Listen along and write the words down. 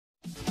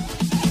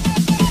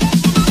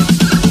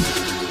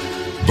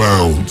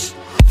bounds.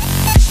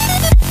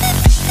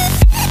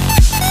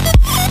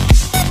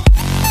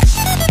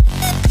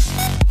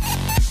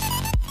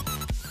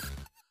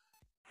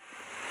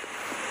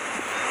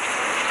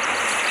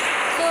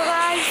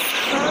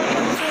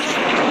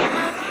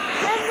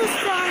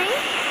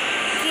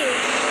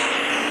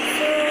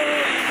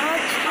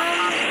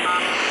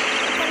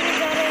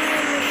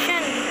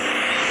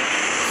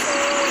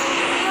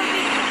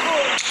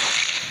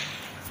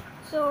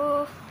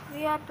 So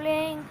we are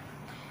playing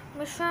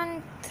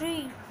mission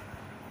 3.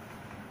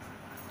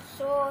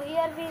 So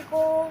here we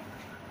go.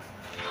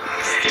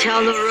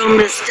 Tell the room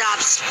to stop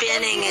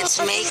spinning. It's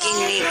making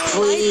me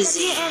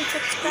queasy.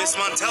 Miss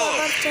Montello,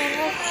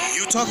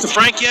 you talked to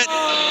Frank yet?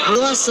 I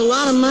lost a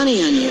lot of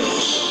money on you.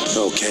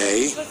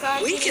 Okay.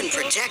 We can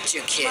protect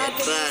you, kid,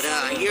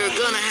 but you're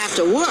gonna have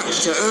to work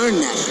to earn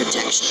that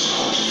protection.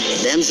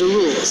 Them's the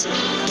rules.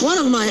 One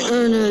of my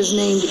earners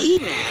named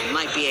Eman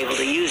might be able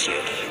to use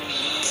you.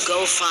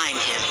 Go find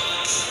him.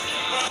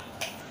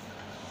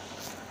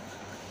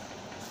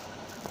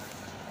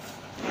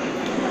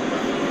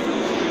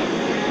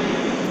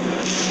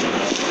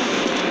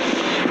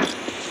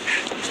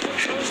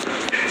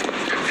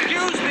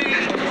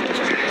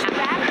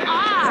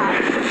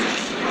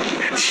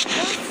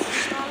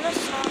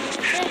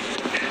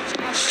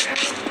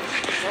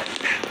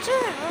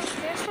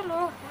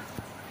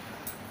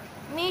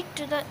 Meet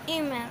to the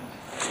email.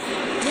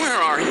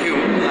 Where are you,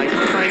 my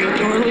tiny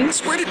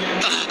darlings? Where did...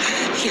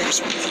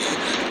 Here's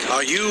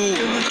Are you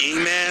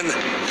E-Man?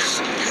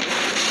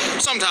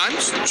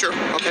 Sometimes, sure,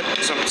 okay.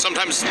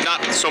 Sometimes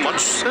not so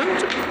much.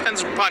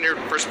 Depends upon your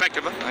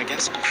perspective, I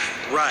guess.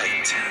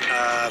 Right.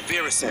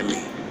 Vera sent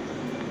me.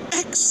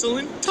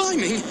 Excellent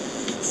timing,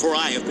 for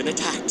I have been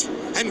attacked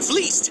and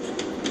fleeced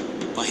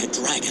by a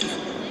dragon.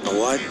 A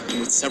what?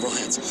 With several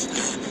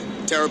heads.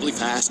 Terribly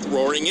fast,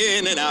 roaring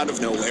in and out of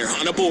nowhere.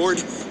 On a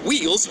board,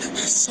 wheels,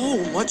 so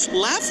much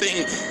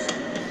laughing.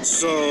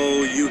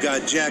 So you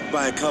got jacked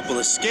by a couple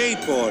of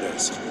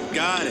skateboarders.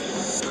 Got it.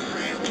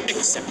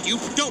 Except you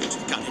don't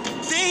got it.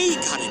 They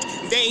got it.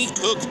 They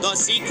took the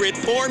secret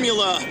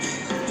formula.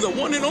 The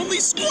one and only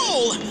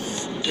scroll.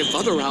 If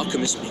other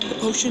alchemists make the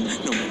potion,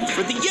 no need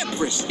for the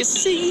Empress, you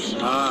see?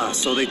 Ah,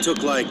 so they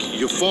took, like,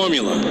 your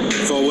formula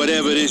for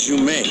whatever it is you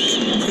make.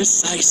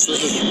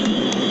 Precisely.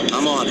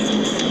 I'm on it.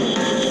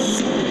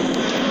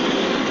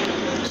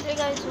 Hey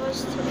guys,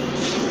 verse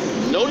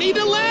 3. No need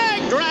to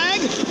lag,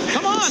 drag.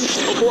 Come on,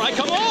 before I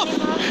come off.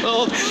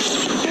 Oh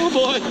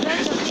boy.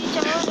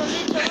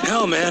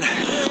 Hell, man.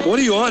 What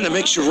are you on that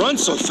makes you run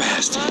so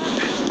fast?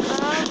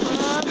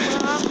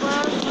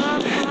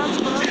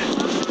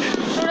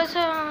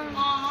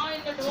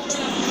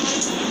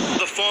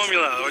 The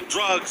formula, or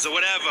drugs, or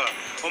whatever.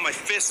 Or my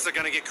fists are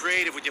gonna get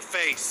creative with your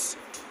face.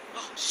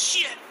 Oh,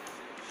 shit.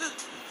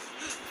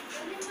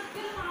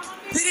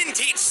 They didn't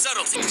teach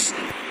subtleties.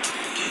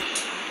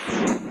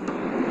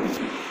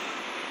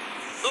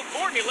 The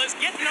formula's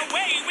getting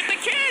away with the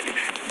kid.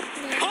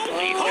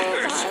 Holy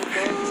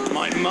hookers.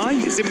 My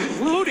mind is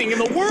imploding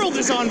and the world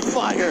is on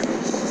fire.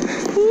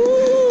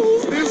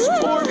 Ooh, this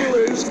formula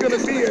is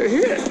gonna be a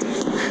hit.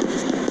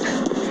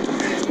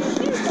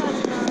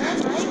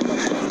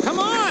 Come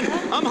on,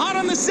 I'm hot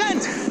on the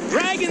scent.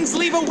 Dragons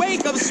leave a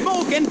wake of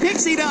smoke and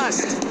pixie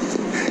dust.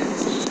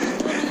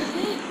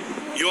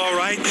 You all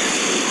right?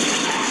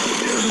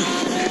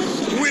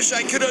 Wish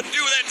I could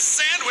undo that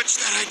sandwich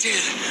that I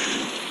did.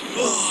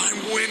 Oh,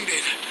 I'm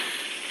winded.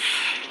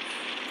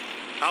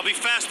 I'll be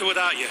faster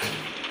without you.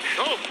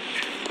 Go!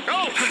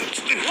 Go!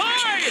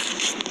 Fly!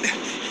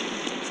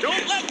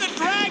 Don't let the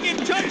dragon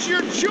touch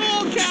your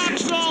jewel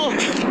capsule!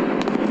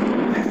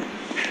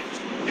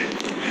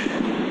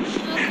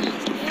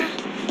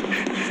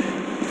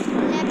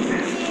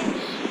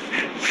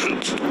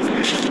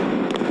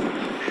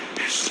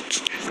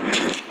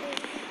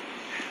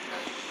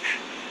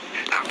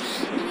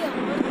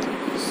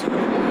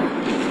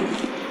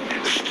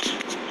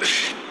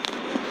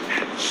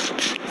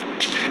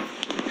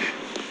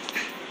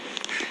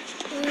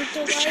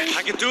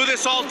 I can do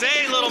this all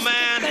day, little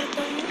man.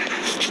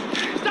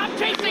 Stop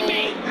chasing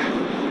me!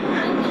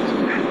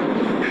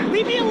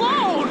 Leave me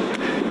alone!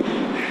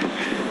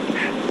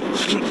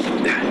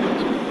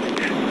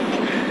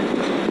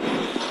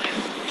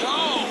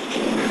 No!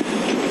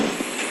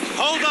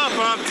 Hold up,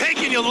 or I'm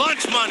taking your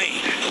lunch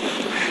money.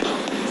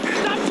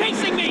 Stop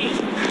chasing me!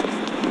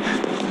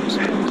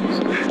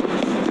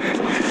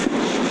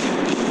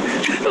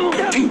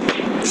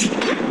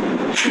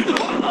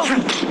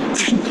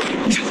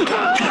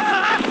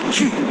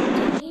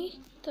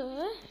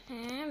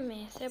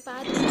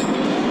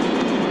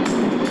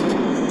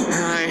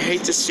 I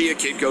hate to see a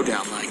kid go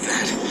down like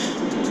that.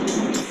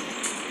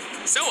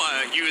 So,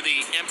 you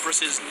the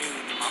Empress's new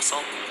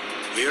muscle?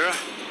 Vera?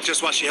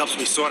 Just while she helps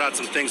me sort out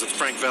some things with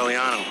Frank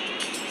Valiano.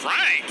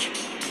 Frank?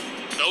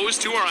 Those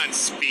two are on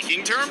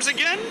speaking terms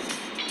again?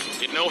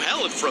 Didn't know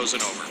hell had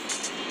frozen over.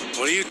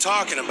 What are you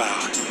talking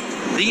about?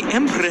 The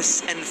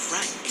Empress and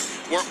Frank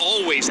were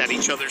always at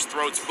each other's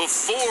throats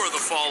before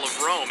the fall of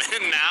Rome,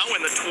 and now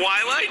in the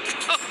twilight?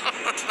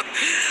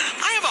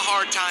 I have a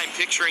hard time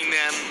picturing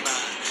them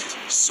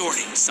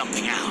sorting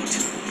something out.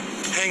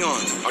 Hang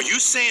on. Are you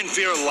saying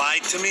Vera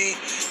lied to me?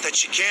 That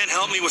she can't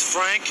help me with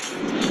Frank?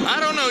 I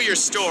don't know your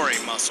story,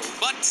 Muscle,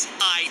 but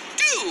I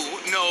do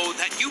know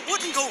that you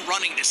wouldn't go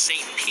running to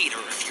St.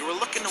 Peter if you were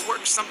looking to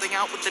work something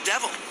out with the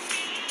devil.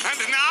 And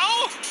now,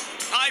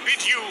 I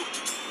bid you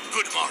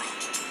good morrow.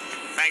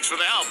 Thanks for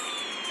the help.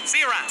 See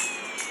you around.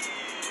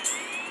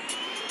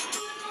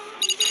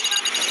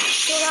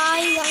 तो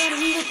guys अगर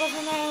video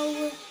पसंद आया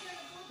हो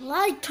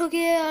like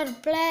ठोकिए और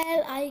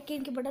bell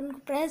icon के button को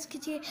press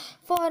कीजिए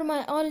for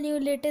my all new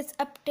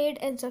latest update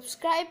and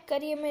subscribe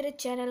करिए मेरे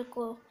चैनल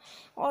को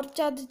और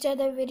ज़्यादा से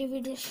ज़्यादा मेरी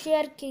वीडियो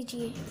शेयर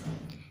कीजिए।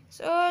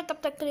 सो तब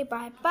तक के लिए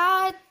बाय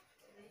बाय,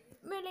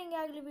 मिलेंगे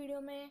अगली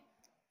वीडियो में।